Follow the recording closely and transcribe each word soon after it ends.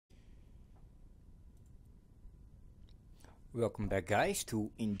Welcome back, guys,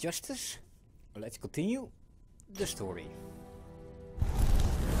 to Injustice. Let's continue the story.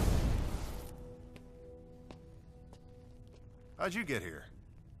 How'd you get here?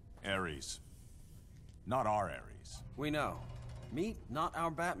 Ares. Not our Ares. We know. Meet not our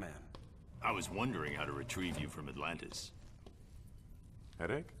Batman. I was wondering how to retrieve you from Atlantis.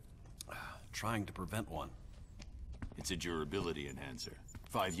 Headache? Trying to prevent one. It's a durability enhancer.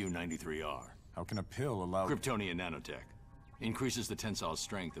 5U93R. How can a pill allow... Kryptonian nanotech. Increases the tensile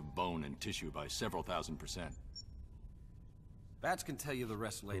strength of bone and tissue by several thousand%. Bats can tell you the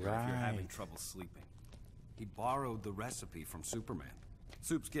rest later if you're having trouble sleeping. He borrowed the recipe from Superman.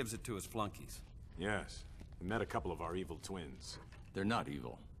 Supes gives it to his flunkies. Yes. I met a couple of our evil twins. They're not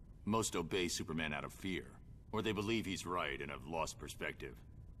evil. Most obey Superman out of fear. Or they believe he's right and have lost perspective.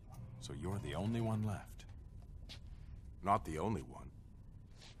 So you're the only one left. Not the only one.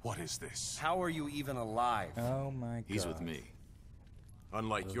 What is this? How are you even alive? Oh my god. He's with me.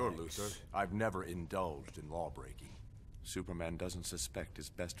 Unlike your Luthor, I've never indulged in lawbreaking. Superman doesn't suspect his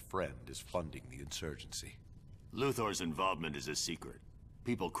best friend is funding the insurgency. Luthor's involvement is a secret.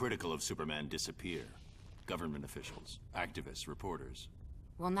 People critical of Superman disappear. Government officials, activists, reporters.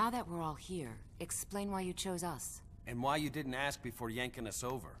 Well, now that we're all here, explain why you chose us. And why you didn't ask before yanking us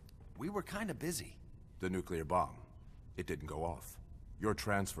over. We were kinda busy. The nuclear bomb. It didn't go off. Your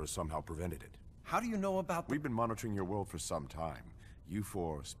transfer somehow prevented it. How do you know about the... We've been monitoring your world for some time. You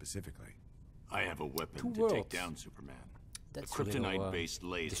four specifically. I have a weapon Two to worlds. take down Superman. That's a kryptonite-based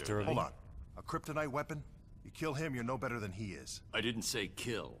laser. disturbing. Hold on. A kryptonite weapon? You kill him, you're no better than he is. I didn't say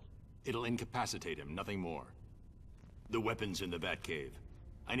kill. It'll incapacitate him, nothing more. The weapon's in the Batcave.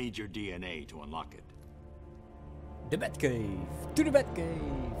 I need your DNA to unlock it. The Batcave! To the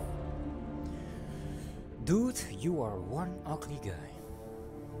Batcave! Dude, you are one ugly guy.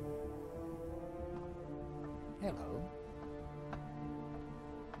 Hello.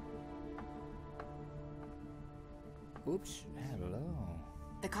 Oops, hello.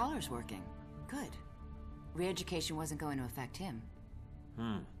 The collar's working. Good. Re-education wasn't going to affect him.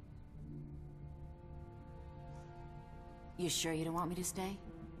 You sure you don't want me to stay?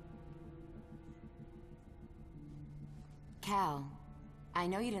 Cal, I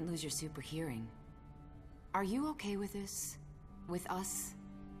know you didn't lose your super hearing. Are you okay with this? With us?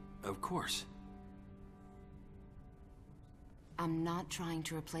 Of course. I'm not trying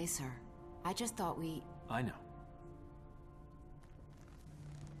to replace her. I just thought we... I know.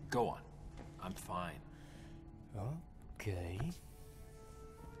 Go on. I'm fine. Okay.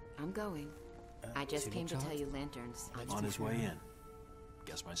 I'm going. I just came to tell you Lanterns. On his way in.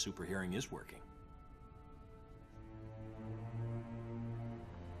 Guess my super hearing is working.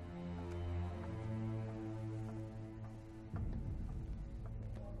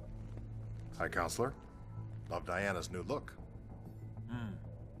 Hi, Counselor. Love Diana's new look.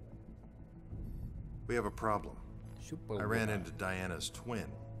 We have a problem. I ran into Diana's twin,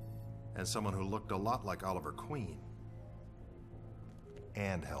 and someone who looked a lot like Oliver Queen.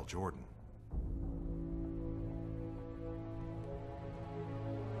 And Hal Jordan.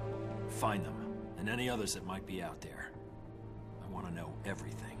 Find them, and any others that might be out there. I want to know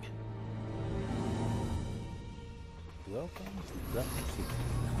everything. Welcome to Gotham City.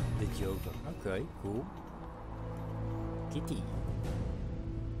 The Joker. Okay, cool. Kitty.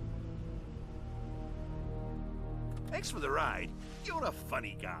 Thanks for the ride. You're a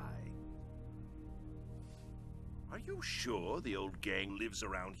funny guy. Are you sure the old gang lives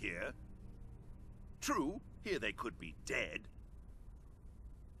around here? True, here they could be dead.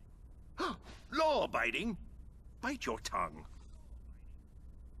 Law-abiding? Bite your tongue.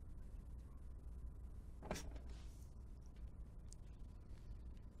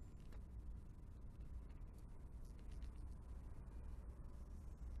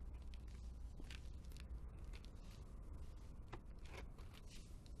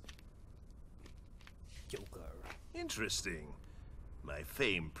 Joker. Interesting. My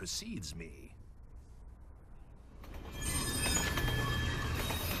fame precedes me.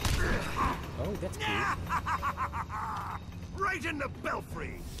 Oh, that's cool. Right in the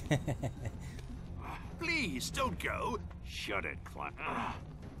belfry! Please, don't go. Shut it, Clark.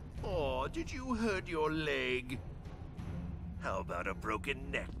 Oh, did you hurt your leg? How about a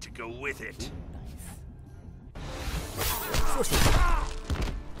broken neck to go with it? Oh,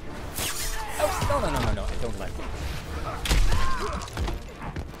 no, I don't like it.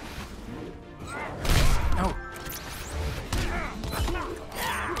 No.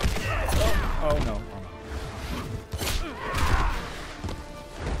 Oh no.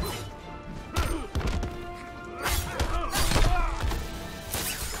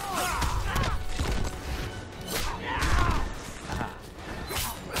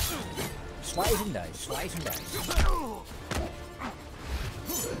 and dice, slice and dice.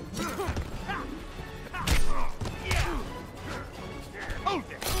 Hold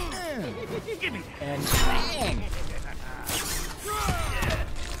it! Give me that! And bang!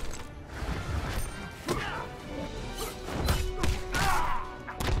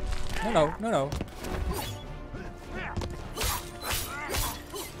 No.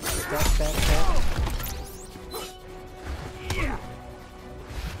 Tap.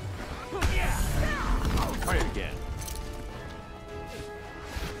 Try it again.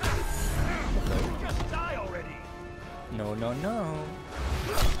 Just die already! No.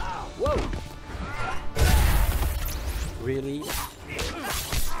 Whoa! Really?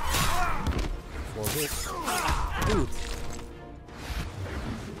 For this? Dude.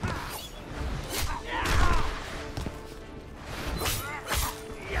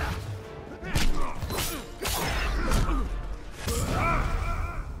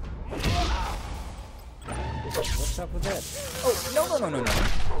 What's up with that? Oh, no.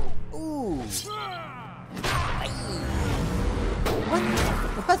 Ooh.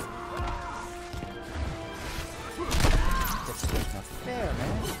 What? That's just not fair,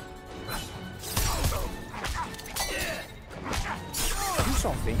 man. Do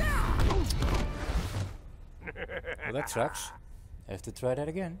something. Well, that sucks. I have to try that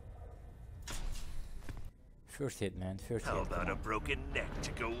again. First hit, man. First hit. How about a broken neck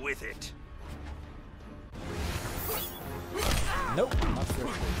to go with it? Nope, not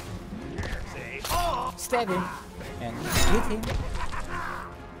first hit. Say, oh! Stab him and hit him.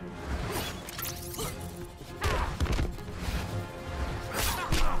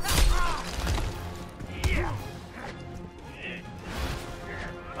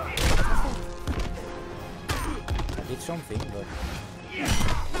 I did something, but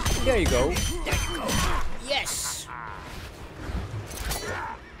there you go. Yes.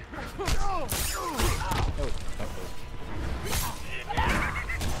 Oh.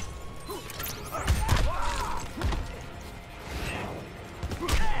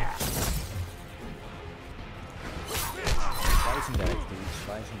 Slice and dice, dude.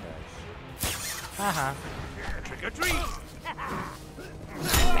 Slice and dice. Haha. Trick or treat!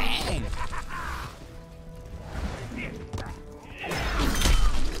 Bang!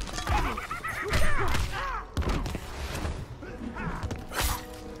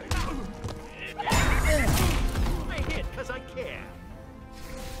 I hit because I care.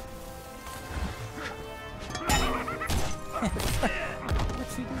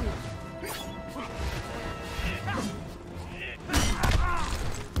 What's he doing?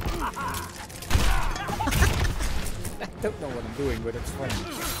 I don't know what I'm doing, but it's funny.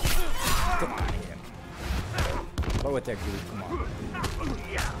 Come on here. Low attack, dude. Come on.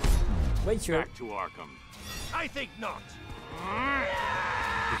 Wait, sure. Back to Arkham. I think not.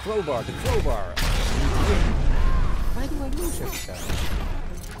 The crowbar. Why do I lose every time?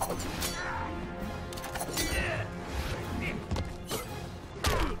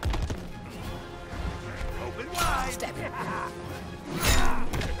 Open wide. Stab him.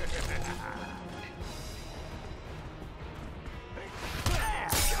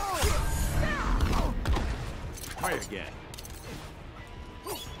 Try it again.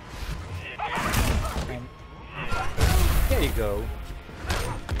 And there you go.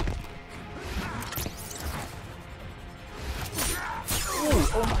 Ooh,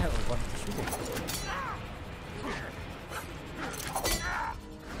 oh my, I wanted to shoot him.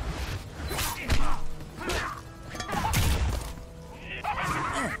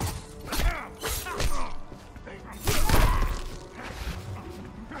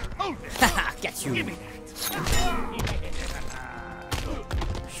 Haha, get you!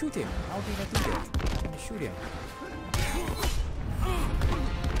 Shoot him! How did I do that? I'm gonna shoot him.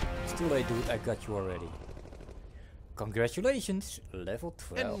 It's too late, dude. I got you already. Congratulations, level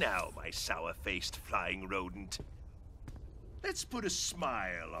 12. And now, my sour-faced flying rodent. Let's put a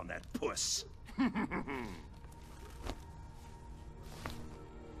smile on that puss.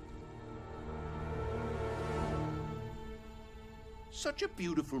 Such a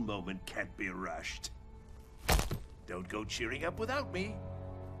beautiful moment can't be rushed. Don't go cheering up without me.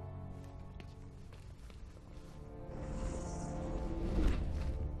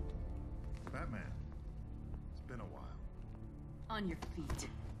 Batman, it's been a while. On your feet.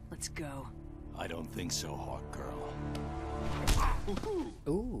 Let's go. I don't think so, Hawk Girl.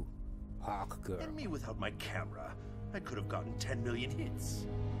 Ooh, Hawk Girl. And me without my camera, I could have gotten 10 million hits.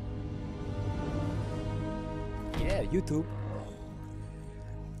 Yeah, YouTube.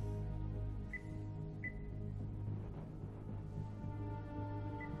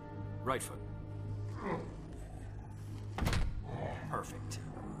 Right foot. Perfect.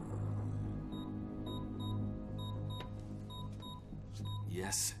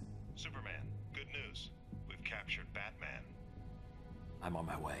 Yes? Superman, good news. We've captured Batman. I'm on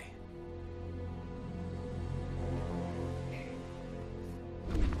my way.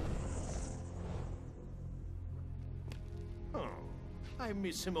 Oh, I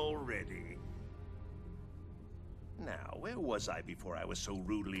miss him already. Now, where was I before I was so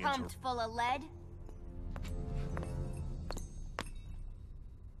rudely Pumped full of lead?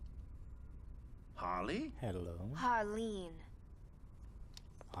 Harley? Hello. Harleen.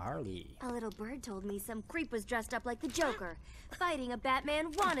 Harley. A little bird told me some creep was dressed up like the Joker, fighting a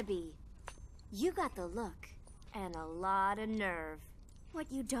Batman wannabe. You got the look, and a lot of nerve. What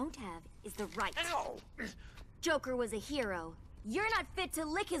you don't have is the right. Ow! Joker was a hero. You're not fit to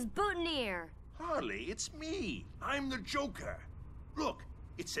lick his boutonniere. Harley, it's me. I'm the Joker. Look,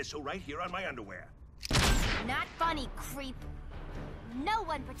 it says so right here on my underwear. Not funny, creep. No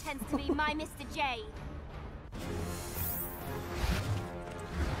one pretends to be my Mr. J.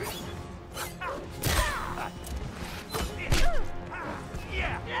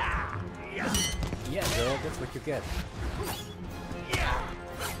 Yeah, girl, that's what you get.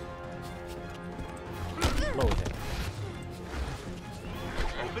 Blow it.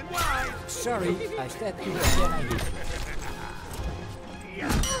 Open wide. Sorry, I stabbed you again. I hit.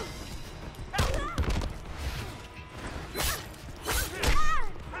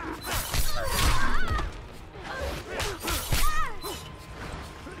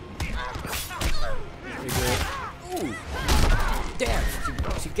 Ooh! Damn!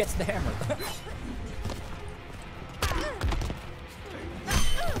 She gets the hammer.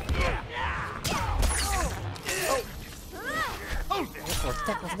 What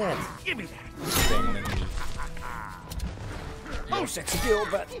the heck was that? Give me that. Banging me. No sexy girl,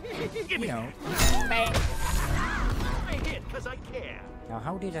 but you know. Bang. I hit because I care. Now,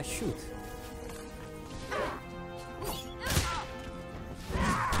 how did I shoot?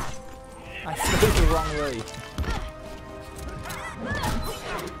 I flew the wrong way.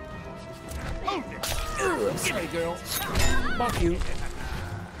 Ugh, sorry, girl. Fuck you.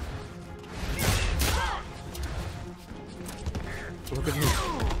 Look at me.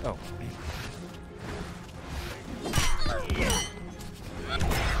 Oh.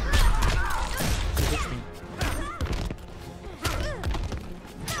 She hits me.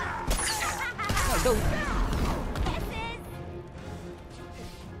 No, don't.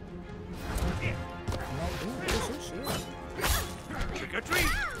 No, ooh, kisses, yeah. Trick or treat.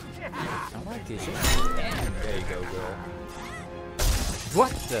 I like kisses. Damn, there you go, girl.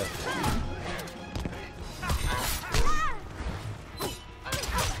 What the?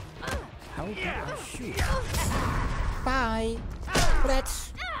 How do I shoot? Bye!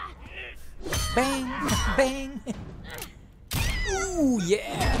 Let's... Bang! Bang! Ooh,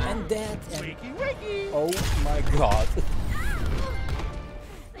 yeah! And that... And... Wakey, wakey. Oh my god.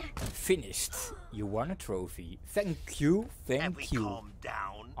 Finished. You won a trophy. Thank you. Have we Thank you. calmed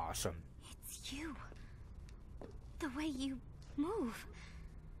down? Awesome. It's you. The way you move.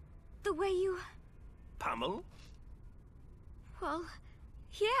 The way you... Pummel? Well,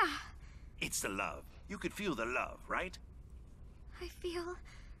 yeah. It's the love. You could feel the love, right? I feel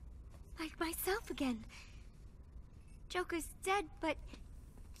like myself again. Joker's dead, but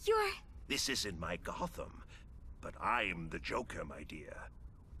you're... This isn't my Gotham, but I'm the Joker, my dear.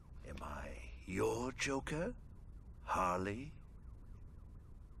 Am I your Joker, Harley?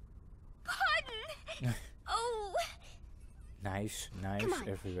 Pardon! Oh! Nice, nice Come on.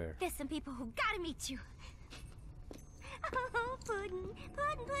 everywhere. There's some people who gotta meet you. Oh, puddin',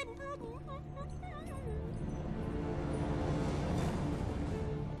 puddin', puddin', puddin'.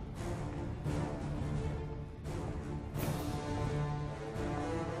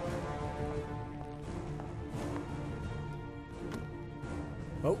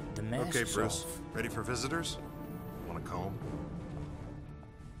 Oh, the mask Okay, is Bruce. off. Ready for visitors? Want a comb?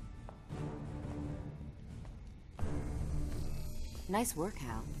 Nice work,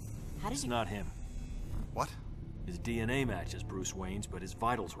 Hal. How did It's you... not him. What? His DNA matches Bruce Wayne's, but his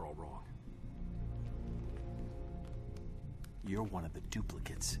vitals are all wrong. You're one of the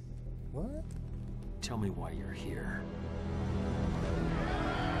duplicates. What? Tell me why you're here.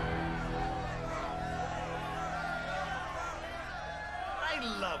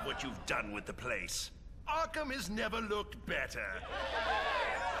 I love what you've done with the place. Arkham has never looked better.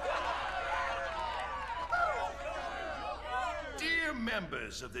 Dear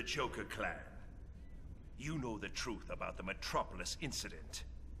members of the Joker clan, you know the truth about the Metropolis incident.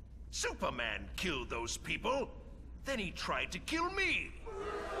 Superman killed those people, then he tried to kill me.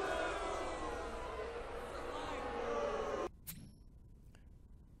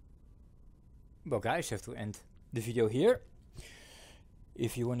 Well guys, have to end the video here.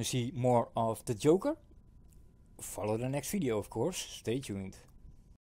 If you want to see more of the Joker, follow the next video, of course. Stay tuned.